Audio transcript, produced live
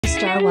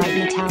Star White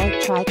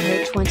Metallic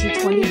Tri-Coat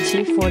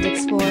 2022 Ford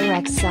Explorer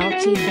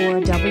XLT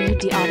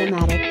 4WD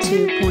Automatic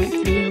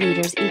 2.3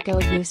 liters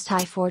EcoBoost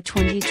High for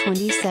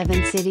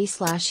 2027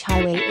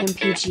 City/Highway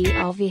MPG.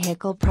 All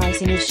vehicle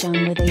pricing is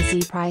shown with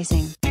AZ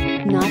pricing.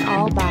 Not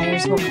all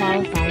buyers will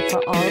qualify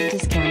for all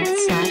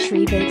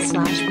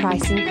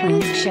discount/rebate/pricing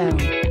plans shown.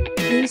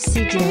 Please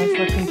see dealer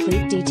for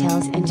complete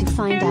details and to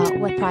find out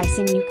what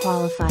pricing you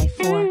qualify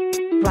for.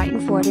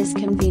 Brighton Ford is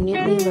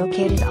conveniently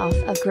located off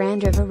of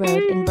Grand River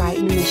Road in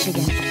Brighton,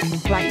 Michigan.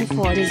 Brighton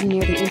Ford is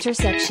near the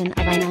intersection of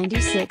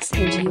I-96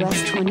 and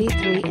US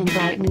 23 in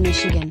Brighton,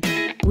 Michigan.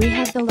 We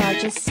have the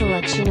largest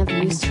selection of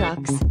used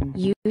trucks,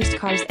 used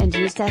cars and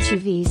used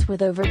SUVs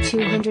with over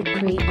 200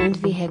 pre-owned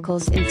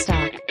vehicles in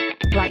stock.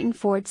 Brighton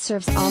Ford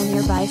serves all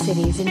nearby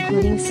cities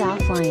including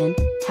South Lyon,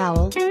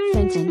 Howell,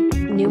 Fenton,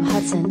 New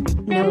Hudson,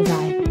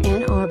 Novi,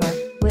 Ann Arbor,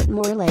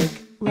 Whitmore Lake,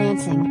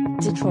 Lansing,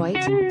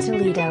 Detroit,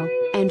 Toledo,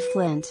 and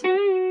Flint.